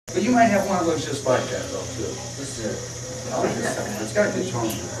But you might have one that looks just like that, though, too. This is it. I like this stuff. It's got a good tone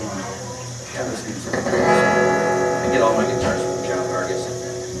to it. Yeah, this needs some. I get all my guitars from John Vargas.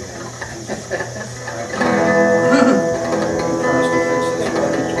 Promised to fix this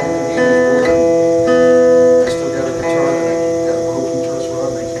one. He told me he was bored. I still got a guitar that I got a broken truss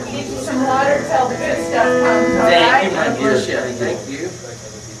rod. Get you some water till the good stuff comes, all right? Thank you, my dear. Thank you.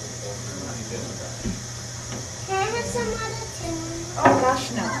 Can I have some water too? Oh,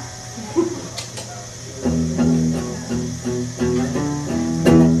 gosh, no.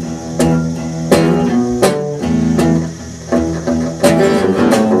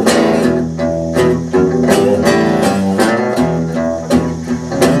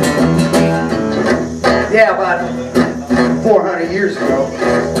 Yeah, about 400 years ago,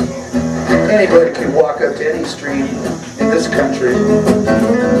 anybody could walk up to any stream in this country,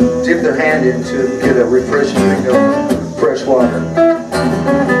 dip their hand in to get a refreshing drink of fresh water.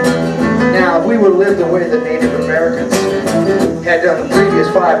 Now, if we would have lived the way the Native Americans had done the previous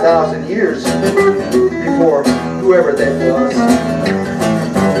 5,000 years before whoever that was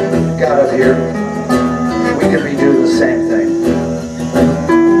got up here, we could be doing the same thing.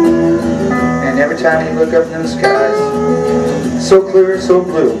 And every time you look up in the skies, so clear, so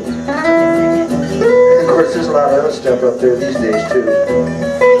blue. And of course, there's a lot of other stuff up there these days, too.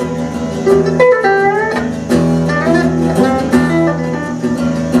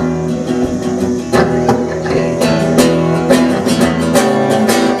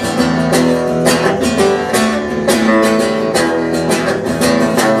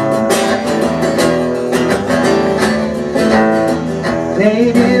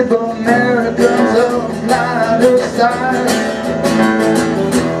 Native Americans of lighter side,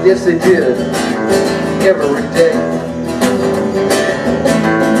 yes they did, every day.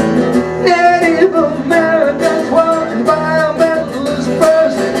 Native Americans were environmentalist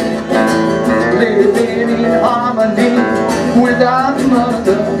person, living in harmony with our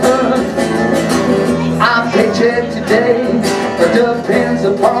Mother Earth. Our paycheck today depends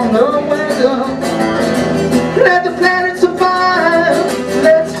upon the weather. Let the planet survive.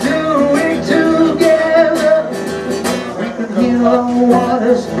 Let's do it together. We can heal our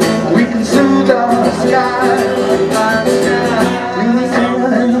waters. We can soothe our sky. Through the air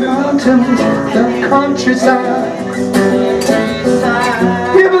and the mountains, the countryside.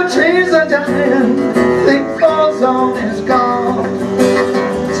 If the trees are dying, the ozone is gone.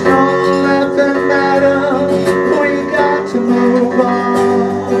 It's not nothing matter. We got to move on.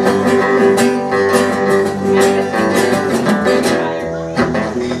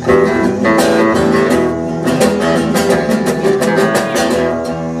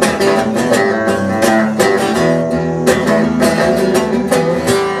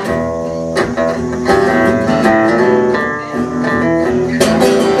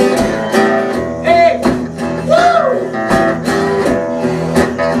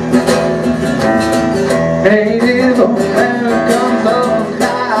 Native Americans of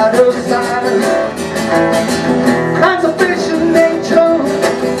lighter side, conservation, nature,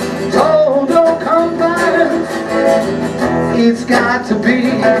 total compliance. It's got to be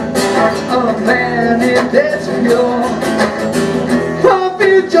a planet that's pure for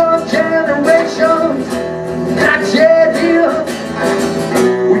future generations, not yet here.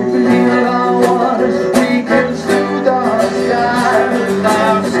 We can heal our waters, we can soothe our skies.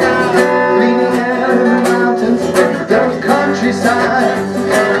 The countryside.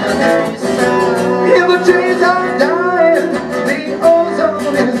 If the trees are dying, the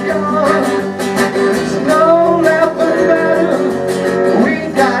ozone is gone. It's no laughing matter. We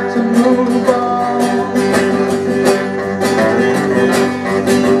got to move on.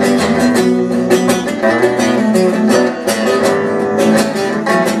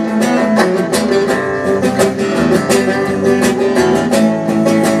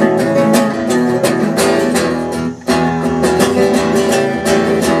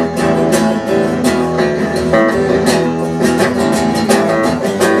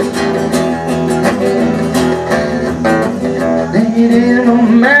 Native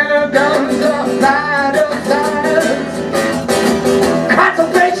Americans of lighter sides,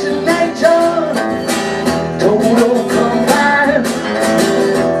 conservation, nature, total compliance.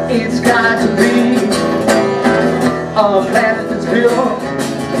 It's got to be a planet that's built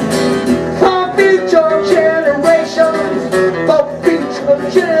for future generations, for future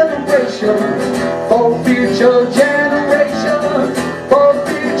generations, for future generations, for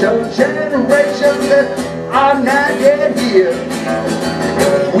future generations that are not yet here.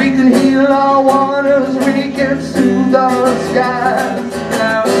 We can heal our waters, we can soothe our skies.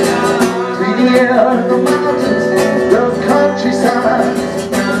 Through the air, the mountains, the countryside.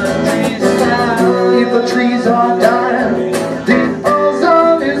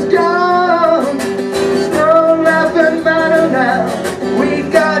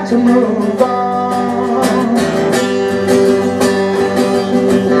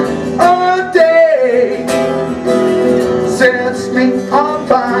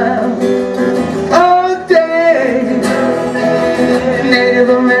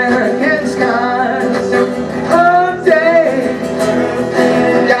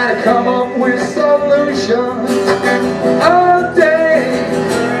 revolution. Oh, day,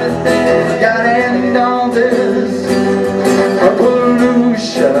 gotta end all this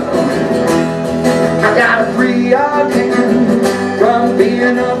pollution. I gotta free our can from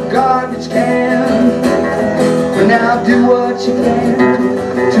being a garbage can. Now do what you can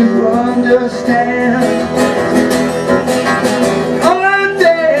to understand. Oh,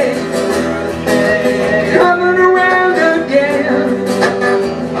 day coming around again.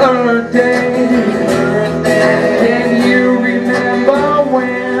 Oh, day, can you remember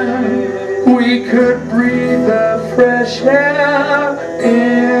when we could breathe the fresh air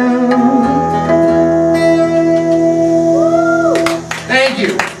in? Thank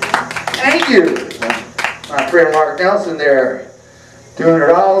you. Thank you. My friend Mark Nelson there, doing it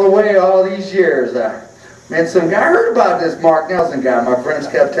all the way all these years. I heard about this Mark Nelson guy. My friends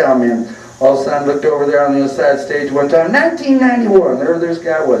kept telling me, and all of a sudden I looked over there on the other side of the stage one time, 1991, there this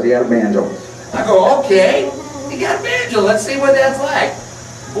guy was, he had a banjo. I go, okay, he got a banjo, let's see what that's like.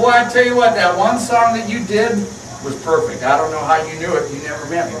 Boy, I tell you what, that one song that you did was perfect. I don't know how you knew it, you never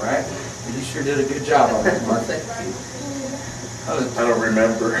met me, right? But you sure did a good job on it, Mark. Thank you. I don't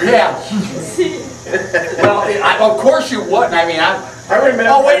remember. Yeah. Well, of course you wouldn't. I mean, I remember.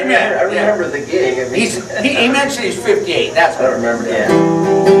 Oh, wait a minute. I remember the gig. I mean, he mentioned he's 58. That's what I remember. Yeah.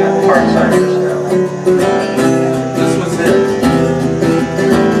 Got hard signers now. This was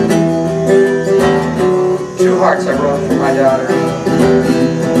it. 2 hearts I wrote for my daughter.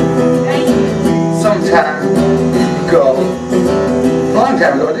 Some time ago. A long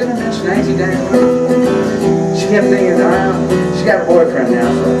time ago. Didn't I mention 1991? She kept thinking, she got a boyfriend now,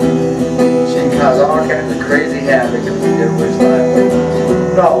 so she can cause all kinds of crazy havoc in everybody's life.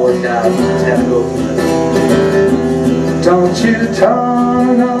 It all worked out, you just had to go through it. Don't you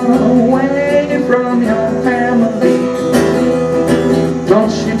turn away from your family.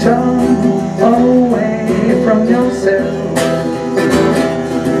 Don't you turn away from yourself.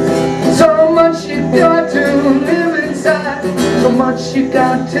 So much you got to live inside, so much you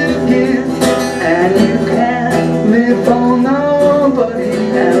got to give, and you can't live for nobody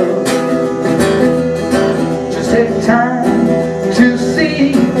else. Just take time to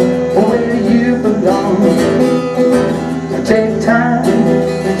see where you belong. Take time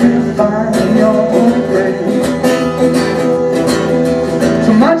to find your own friend.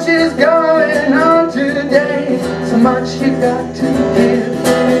 So much is going on today, so much you got to give,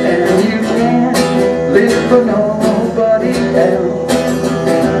 and you can't live for nobody else.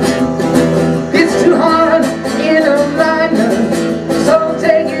 It's too hard in alignment, so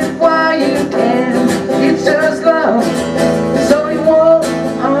take it while you can. It's just love, so you won't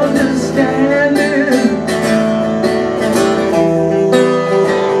understand it.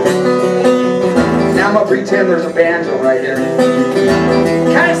 Now I'm gonna pretend there's a banjo right here.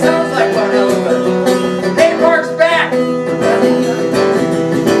 Kinda sounds like one a little bit. Hey, Mark's back!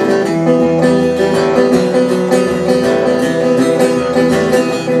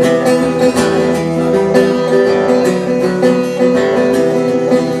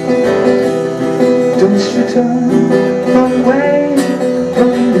 Don't you turn away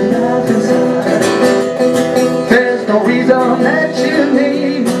from the life inside. There's no reason that you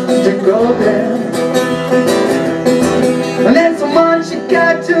need to go there. And there's so much you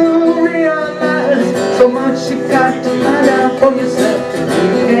got to realize, so much you got to find out for yourself.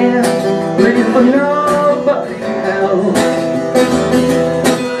 You can't live for nobody else.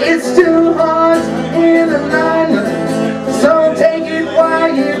 It's too hard in alignment, so take it while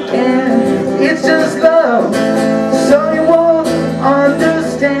you can. It's just love, so you won't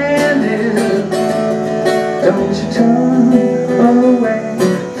understand it. Don't you turn away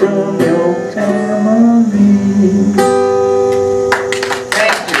from your family.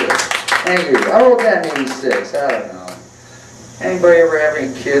 Thank you. I wrote that in '86. I don't know. Anybody ever have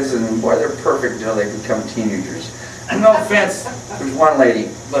any kids, and boy, they're perfect until they become teenagers. And no offense, there's one lady,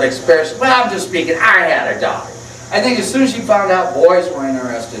 but especially, well, I'm just speaking, I had a daughter. I think as soon as she found out boys were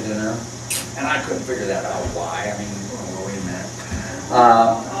interested in her, and I couldn't figure that out why. I mean, oh, wait a minute.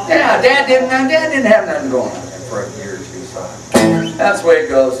 Yeah, Dad didn't have nothing going on there for a year or two, so that's the way it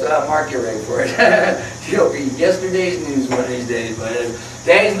goes. Mark, get ready for it. She'll be yesterday's news one of these days, but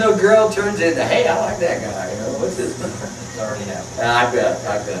Daddy's no girl turns into, hey, I like that guy. You know, what's this? It's already happened. I bet.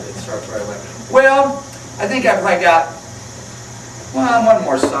 It starts right away. Well, I think I've probably got, well, one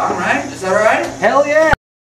more song, right? Is that all right? Hell yeah!